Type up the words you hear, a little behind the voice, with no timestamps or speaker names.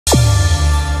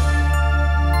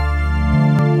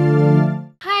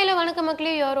வணக்கம்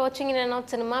மக்களே, you are watching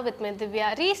Inandoutcinema with me Divya.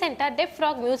 Recently Deaf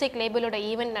Rock Music Label ஓட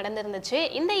event நடந்துருந்துச்சு.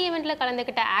 இந்த ஈவென்ட்ல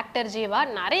கலந்துக்கிட்ட actor Jeeva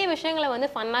நிறைய விஷயங்களை வந்து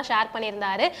ஃபன்னா ஷேர்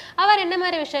பண்ணியிருந்தாரு. அவர் என்ன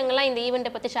மாதிரி விஷயங்கள்லாம் இந்த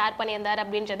ஈவென்ட்டை பத்தி ஷேர் பண்ணியிருந்தாரு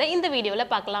அப்படின்றத இந்த வீடியோல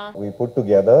பார்க்கலாம். We put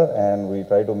together and we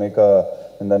try to make a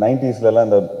இந்த 90sல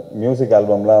இந்த மியூசிக்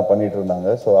ஆல்பம்லாம் பண்ணிட்டு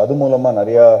இருந்தாங்க. ஸோ அது மூலமா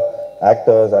நிறைய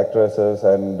actors, actresses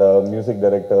and music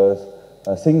directors,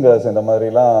 singers இந்த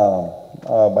மாதிரிலாம்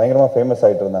பயங்கரமாக ஃபேமஸ்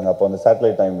ஆகிட்டு இருந்தாங்க அப்போ அந்த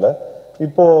சேட்டலைட் டைமில்.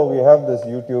 இப்போ we have this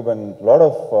YouTube and lot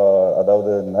of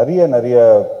அதாவது நிறைய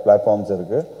பிளாட்ஃபார்ம்ஸ்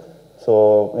இருக்குது. ஸோ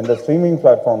இந்த ஸ்ட்ரீமிங்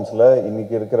பிளாட்ஃபார்ம்ஸில்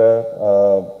இன்றைக்கி இருக்கிற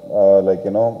லைக்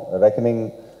ரெக்கனிங்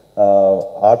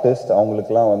ஆர்டிஸ்ட்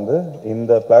அவங்களுக்குலாம் வந்து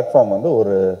இந்த பிளாட்ஃபார்ம் வந்து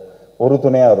ஒரு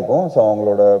துணையாக இருக்கும். ஸோ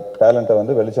அவங்களோட டேலண்ட்டை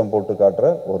வந்து வெளிச்சம் போட்டு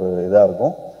காட்டுற ஒரு இதாக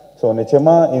இருக்கும். ஸோ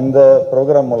நிச்சயமாக இந்த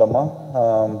ப்ரோக்ராம்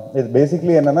மூலமாக இது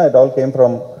பேசிக்லி என்னென்னா இட் ஆல் கேம்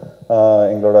ஃப்ரம்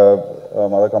எங்களோட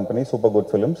mother company super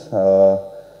good films.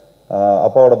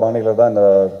 அப்பாவோட பாணியில் தான்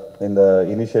இந்த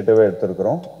இனிஷியேட்டிவே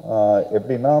எடுத்திருக்கிறோம்.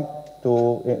 எப்படின்னா to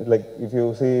like if you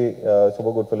see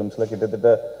super good ஃபிலிம்ஸில் கிட்டத்தட்ட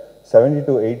 70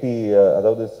 to 80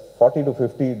 அதாவது 40 to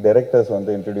 50 டைரக்டர்ஸ்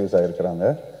வந்து இன்ட்ரடியூஸ்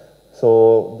ஆகிருக்கிறாங்க. ஸோ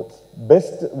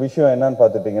பெஸ்ட் விஷயம் என்னன்னு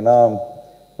பார்த்துட்டிங்கன்னா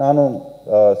நானும்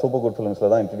சூப்பர் குட்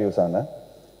ஃபிலிம்ஸில் தான் இன்ட்ரடியூஸ் ஆனேன்.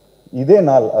 இதே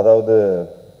நாள் அதாவது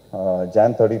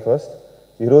Jan 31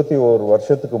 21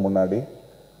 வருஷத்துக்கு முன்னாடி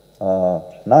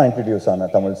நான் இன்ட்ரடியூஸ்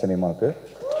ஆனேன் தமிழ் சினிமாவுக்கு.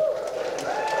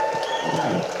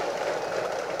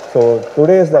 So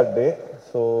today is that day.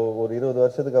 So ஒரு 20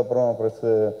 வருஷத்துக்கு அப்புறம் ப்ரெஸ்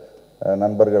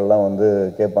நண்பர்கள்லாம் வந்து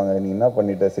கேட்பாங்க, நீ என்ன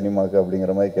பண்ணிட்ட சினிமாவுக்கு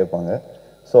அப்படிங்கிற மாதிரி கேட்பாங்க.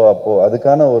 ஸோ அப்போது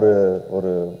அதுக்கான ஒரு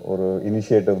ஒரு ஒரு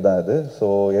இனிஷியேட்டிவ் தான் இது. ஸோ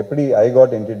எப்படி ஐ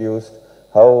காட் இன்ட்ரடியூஸ்ட்,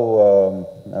 ஹவ்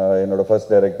என்னோட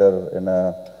ஃபர்ஸ்ட் டைரக்டர் என்னை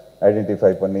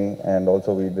ஐடென்டிஃபை பண்ணி and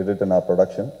also we did it in R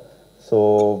production. So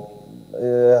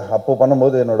அப்போது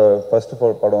பண்ணும்போது என்னோட ஃபர்ஸ்ட்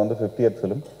படம் வந்து 50th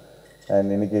ஃபிலிம். அண்ட்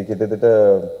இன்னைக்கு கிட்டத்தட்ட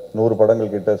 100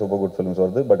 படங்கள் கிட்ட சூப்பர் குட் ஃபிலிம்ஸ்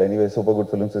வருது. But anyway super good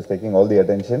films is taking all the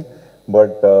attention.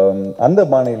 But அந்த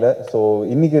பாணியில் ஸோ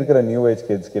இன்னைக்கு இருக்கிற நியூ ஏஜ்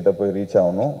கிட்ஸ் கிட்ட போய் ரீச்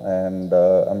ஆகணும். அண்ட்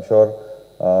ஐம் ஷுர்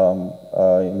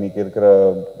இன்னைக்கு இருக்கிற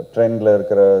ட்ரெண்டில்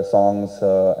இருக்கிற சாங்ஸ்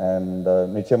அண்ட்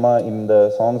நிச்சயமாக இந்த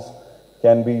songs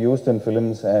can be used in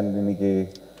films. And இன்னைக்கு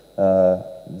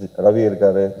ரவி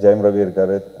இருக்காரு, ஜெயம் ரவி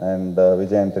இருக்காரு, அண்ட்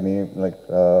விஜய் ஆண்டனி, லைக்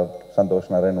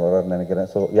சந்தோஷ் நாராயண் வரார்னு நினைக்கிறேன்.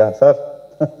 So yeah sir,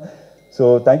 so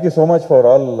thank you so much for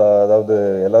all. அதாவது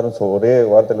எல்லாரும் ஒரே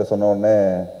வார்த்தையில் சொன்ன உடனே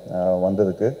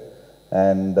வந்ததுக்கு.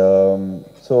 அண்ட்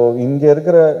ஸோ இங்கே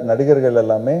இருக்கிற நடிகர்கள்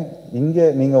எல்லாமே இங்கே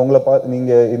நீங்கள் உங்களை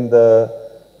நீங்கள் இந்த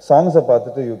சாங்ஸை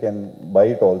பார்த்துட்டு you can buy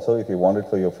it also if you want it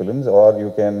for your films, are you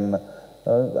can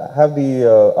have the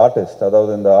artist.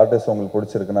 அதாவது இந்த ஆர்டிஸ்ட் உங்களுக்கு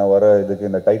பிடிச்சிருக்குன்னா வர இதுக்கு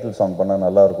இந்த டைட்டில் சாங் பண்ணால்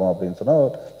நல்லாயிருக்கும் அப்படின்னு சொன்னால்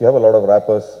you have a lot of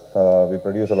wrappers. We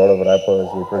produce a lot of wrappers,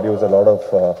 we produce a lot of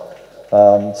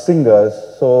singers.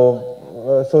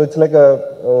 So it's like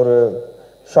ஒரு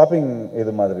ஷாப்பிங்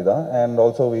இது மாதிரி தான். And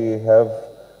also we have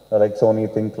like Sony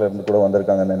திங்க்ல இருந்து கூட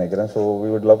வந்திருக்காங்கன்னு நினைக்கிறேன். So we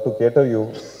would love to cater you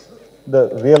the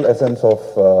real essence of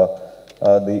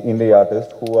the India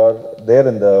artist who are there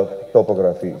in the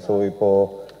topography. So இப்போது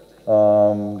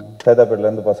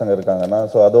சேதாப்பேட்டிலேருந்து பசங்க இருக்காங்கன்னா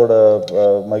ஸோ அதோட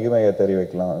மகிமையை தெரிய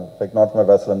வைக்கலாம். லைக் நார்த்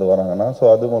மெட்ராஸ்லேருந்து வராங்கன்னா ஸோ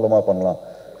அது மூலமாக பண்ணலாம்.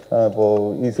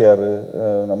 இப்போது ஈசிஆர்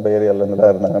நம்ம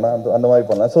ஏரியாவிலேருந்துலாம் இருந்தாங்கன்னா அந்த மாதிரி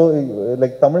பண்ணலாம். ஸோ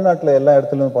லைக் தமிழ்நாட்டில் எல்லா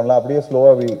இடத்துலையும் பண்ணலாம். அப்படியே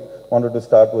ஸ்லோவாக we wanted to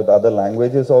start with other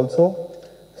languages also.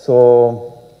 So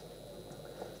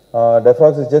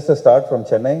டெஃப்ராக்ஸ் is just a start from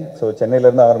Chennai. So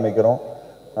சென்னையிலேருந்து ஆரம்பிக்கிறோம்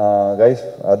கைஸ்.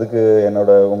 அதுக்கு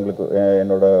என்னோட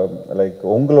லைக்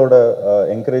உங்களோட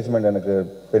என்கரேஜ்மெண்ட் எனக்கு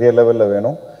பெரிய லெவலில்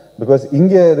வேணும். பிகாஸ்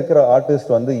இங்கே இருக்கிற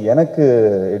ஆர்டிஸ்ட் வந்து எனக்கு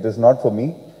it is not for me,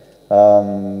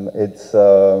 it's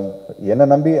என்னை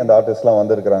நம்பி அந்த ஆர்டிஸ்ட்லாம்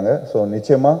வந்திருக்கிறாங்க. ஸோ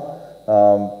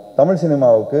நிச்சயமாக தமிழ்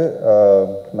சினிமாவுக்கு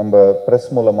நம்ம ப்ரெஸ்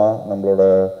மூலமாக, நம்மளோட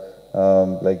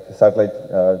லைக் சேட்டலைட்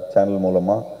சேனல்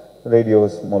மூலமாக,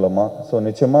 ரேடியோஸ் மூலமாக, ஸோ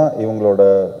நிச்சயமாக இவங்களோட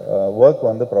ஒர்க்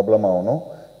வந்து பிரபலமாகணும்.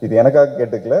 இது எனக்காக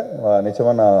கேட்டுக்கல,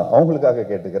 நிச்சயமாக நான் அவங்களுக்காக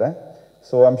கேட்டுக்கிறேன்.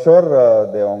 ஸோ ஐம் ஷுர்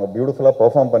அவங்க பியூட்டிஃபுல்லாக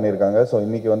பெர்ஃபார்ம் பண்ணியிருக்காங்க. ஸோ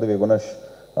இன்றைக்கி வந்து we gonna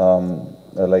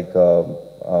like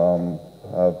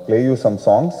play you some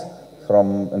songs from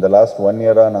in the last 1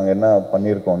 year நாங்கள் என்ன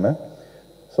பண்ணியிருக்கோன்னு.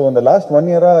 ஸோ இந்த last 1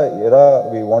 year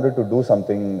we wanted to do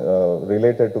something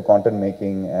related to content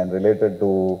making and related to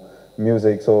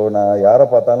music. So நான் யாரை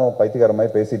பார்த்தாலும் பைத்தியக்கார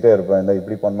மாதிரி பேசிகிட்டே இருப்பேன், இந்த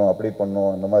இப்படி பண்ணோம் அப்படி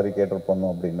பண்ணோம் இந்த மாதிரி கேட்டர்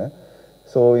பண்ணோம் அப்படின்னு.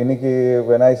 ஸோ இன்னைக்கு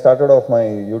when I started off my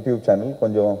YouTube channel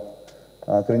கொஞ்சம்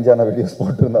கிரிஞ்சான வீடியோஸ்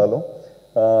போட்டிருந்தாலும்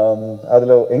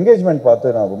அதில் என்கேஜ்மெண்ட் பார்த்து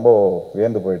நான் ரொம்ப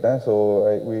வியந்து போயிட்டேன். So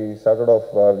we started of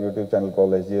our YouTube channel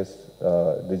call SGS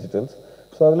digitals.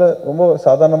 So அதில் ரொம்ப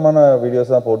சாதாரணமான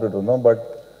வீடியோஸ் தான் போட்டுட்டு இருந்தோம். பட்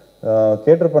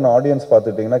கேட்டர் பண்ண ஆடியன்ஸ்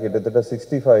பார்த்துட்டிங்கன்னா கிட்டத்தட்ட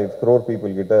 65 crore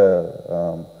பீப்புள் கிட்ட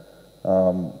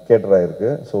கேட்டராக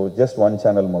இருக்குது. ஸோ ஜஸ்ட் ஒன்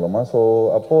சேனல் மூலமாக. ஸோ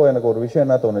அப்போது எனக்கு ஒரு விஷயம்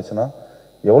என்ன தோணுச்சுன்னா,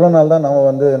 எவ்வளோ நாள் தான்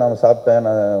நான் சாப்பிட்டேன்,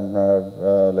 நான்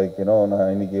லைக்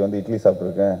நான் இன்னைக்கு வந்து இட்லி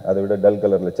சாப்பிட்ருக்கேன், அதை விட டல்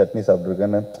கலரில் chutney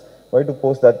சாப்பிட்ருக்கேன்னு why to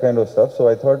post that kind of stuff. So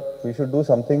I thought we should do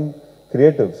something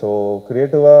creative. So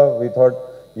creative-ஆ we thought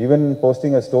even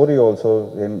posting a story also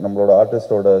நம்மளோட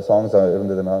ஆர்டிஸ்டோட சாங்ஸ்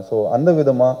இருந்ததுன்னா, ஸோ அந்த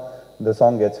விதமாக the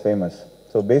song gets famous.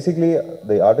 So basically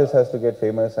the artist has to get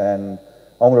famous and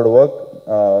அவங்களோட work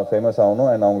famous ஆகணும்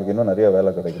and அவங்களுக்கு இன்னும் நிறைய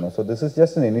வேலை கிடைக்கணும். So this is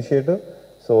just an initiative.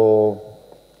 So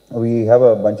we have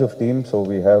a bunch of teams. So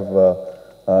we have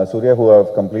Surya who have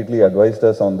completely advised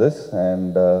us on this,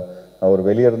 and அவர்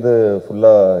வெளியிருந்து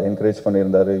ஃபுல்லாக encourage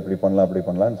பண்ணியிருந்தார், இப்படி பண்ணலாம் அப்படி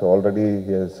பண்ணலாம். So already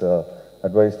he has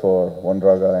advice for one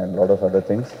Raaga and lot of other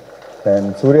things.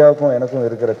 And சூர்யாவுக்கும் எனக்கும்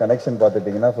இருக்கிற connection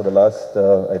பார்த்துட்டிங்கன்னா for the last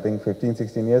I think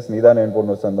 15-16 years நீதான் என்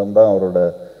பொண்ணு சொந்தம் தான் அவரோட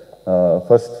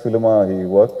first ஃபிலிமாக he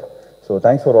work. So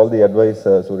thanks for all the advice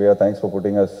Surya. Thanks for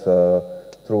pudding as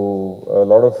through a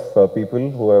lot of people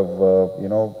who have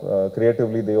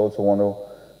creatively they also want to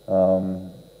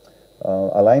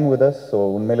align with us. So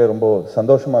unmele rombo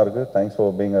sandoshama irukku. Thanks for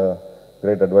being a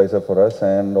great advisor for us.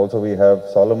 And also we have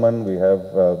Solomon, we have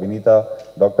Vinita,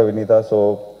 Dr. Vinita. So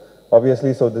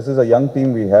obviously, so this is a young team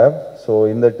we have. So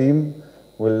in the team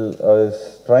will is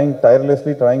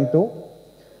tirelessly trying to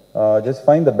just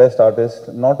find the best artist,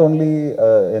 not only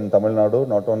in Tamil Nadu,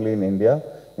 not only in India.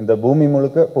 இந்த பூமி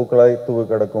முழுக்க பூக்களாய் தூவு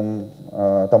கிடக்கும்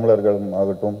தமிழர்களும்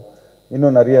ஆகட்டும்,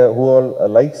 இன்னும் நிறைய who all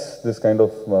likes this kind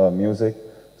of music.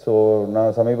 So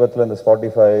நான் சமீபத்தில் இந்த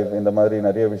ஸ்பாட்டிஃபை இந்த மாதிரி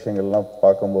நிறைய விஷயங்கள்லாம்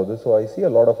பார்க்கும்போது, so I see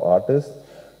a lot of artists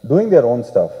doing their own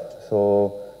stuff. So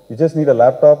you just need a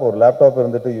laptop, ஒரு லேப்டாப்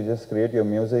இருந்துட்டு you just create your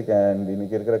music, and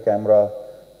இன்னைக்கு இருக்கிற கேமரா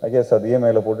I guess அது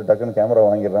இஎம்ஐயில் போட்டு டக்குன்னு camera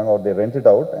வாங்கிடுறாங்க, or they rent it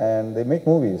out and they make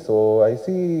movies. So I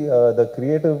see the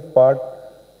creative part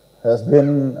has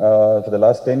been for the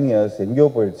last 10 years எங்கேயோ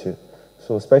போயிடுச்சு.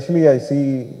 So especially I see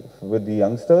with the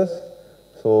youngsters.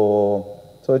 So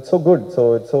it's so good. So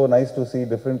it's so nice to see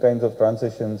different kinds of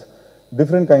transitions,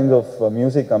 different kinds of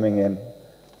music coming in.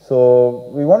 So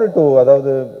we wanted to,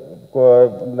 அதாவது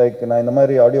like நான் இந்த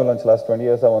மாதிரி audio launch last 20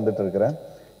 years-ஆக வந்துட்டு இருக்கிறேன்,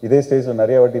 இதே ஸ்டேஜில்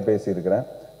நிறைய வாட்டி பேசியிருக்கிறேன்.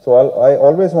 So I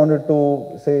always wanted to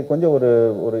say கொஞ்சம்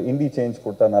ஒரு இண்டி சேஞ்ச்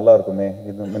கொடுத்தா நல்லா இருக்குமே,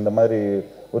 இந்த மாதிரி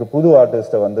ஒரு புது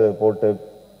ஆர்டிஸ்ட்டை வந்து போட்டு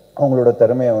அவங்களோட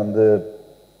திறமையை வந்து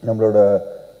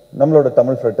நம்மளோட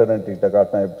தமிழ் ஃப்ரெட்டர்னிட்டிகிட்ட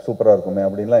காட்டினா சூப்பராக இருக்குமே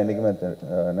அப்படின்லாம் என்றைக்குமே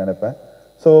நினைப்பேன்.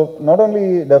 So not only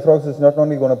Defrox is not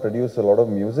only going to produce a lot of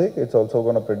music, it's also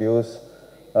going to produce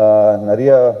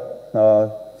நிறைய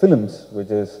films,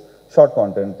 which is short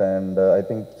content, and I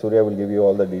think Surya will give you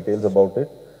all the details about it.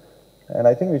 And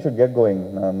I think we should get going.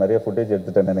 நான் நிறைய footage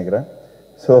எடுத்துட்டேன்னு நினைக்கிறேன்.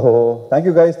 So thank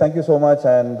you guys, thank you so much,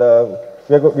 and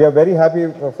we are very happy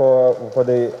for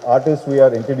the artists we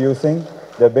are introducing.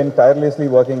 They've been tirelessly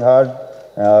working hard.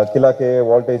 Kilake,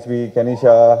 Walt HB,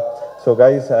 Kenisha. So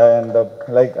guys, and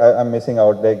like I'm missing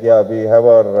out. Like yeah, we have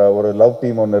our love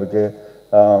team on irukku.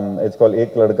 It's called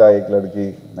Ek Ladka Ek Ladki,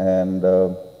 and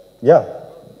yeah.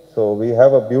 So we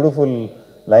have a beautiful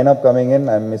lineup coming in.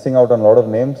 I'm missing out on a lot of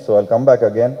names, so I'll come back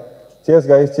again. Cheers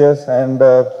guys, cheers. And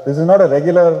this is not a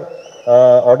regular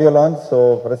audio launch, so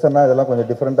Prasanna இதெல்லாம் கொஞ்சம்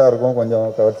டிஃப்ரெண்ட்டாக இருக்கும், கொஞ்சம்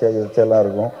கவர்ச்சியாக இருச்செல்லாம்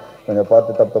இருக்கும். கொஞ்சம்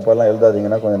பார்த்து தப்பெல்லாம்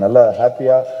எழுதாதீங்கன்னா கொஞ்சம் நல்லா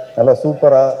ஹாப்பியாக நல்லா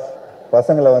சூப்பராக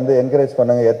பசங்களை வந்து என்கரேஜ்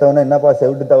பண்ணுங்க. எத்தவொன்னே என்னப்பா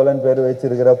செவிட்டு தவளைன்னு பேர்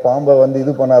வச்சிருக்கிற, பாம்பை வந்து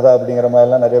இது பண்ணாதா அப்படிங்கிற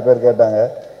மாதிரிலாம் நிறைய பேர் கேட்டாங்க.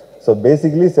 ஸோ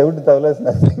பேசிக்லி செவிட்டு தவளை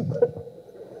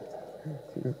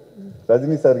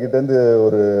ரஜினி சார்கிட்டேருந்து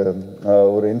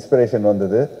ஒரு இன்ஸ்பிரேஷன்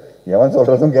வந்தது. எவன்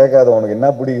சொல்கிறதும் கேட்காத, உனக்கு என்ன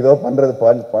பிடிக்குதோ பண்ணுறது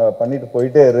பண்ணிட்டு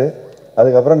போயிட்டே இரு,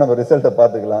 அதுக்கப்புறம் நம்ம ரிசல்ட்டை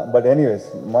பார்த்துக்கலாம். பட் எனிவேஸ்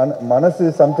மனசு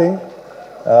சம்திங்,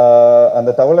 அந்த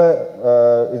தவளை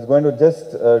is going to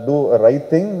just two a right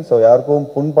thing. So யாருக்கும்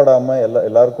புண்படாமல்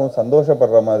எல்லாருக்கும்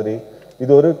சந்தோஷப்படுற மாதிரி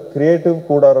இது ஒரு கிரியேட்டிவ்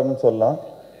கூடாரம்னு சொல்லலாம்.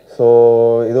 ஸோ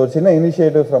இது ஒரு சின்ன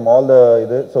இனிஷியேட்டிவ் ஃப்ரம் ஆல் த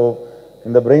இது. ஸோ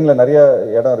இந்த பிரெயினில் நிறைய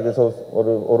இடம் இருக்குது. ஸோ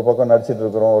ஒரு பக்கம் நடிச்சிட்டு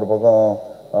இருக்கிறோம், ஒரு பக்கம்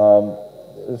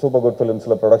சூப்பர் குட்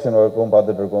ஃபிலிம்ஸில் ப்ரொடக்ஷன் ஒர்க்கும்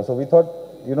பார்த்துட்டு இருக்கோம். So we thought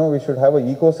we should have a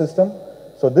ecosystem.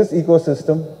 So this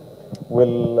ecosystem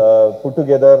will put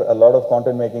together a lot of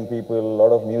content making people, a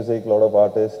lot of music, a lot of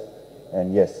artists,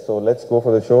 and yes, so let's go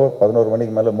for the show. 11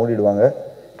 மணிக்கு மேலே மூடிடுவாங்க,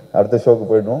 அடுத்த ஷோக்கு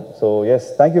போய்டும். So yes,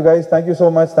 thank you guys, thank you so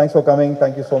much, thanks for coming,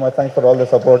 thank you so much, thanks for all the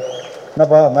support.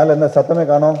 என்னப்பா மேலே என்ன சத்தமே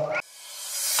காணோம்?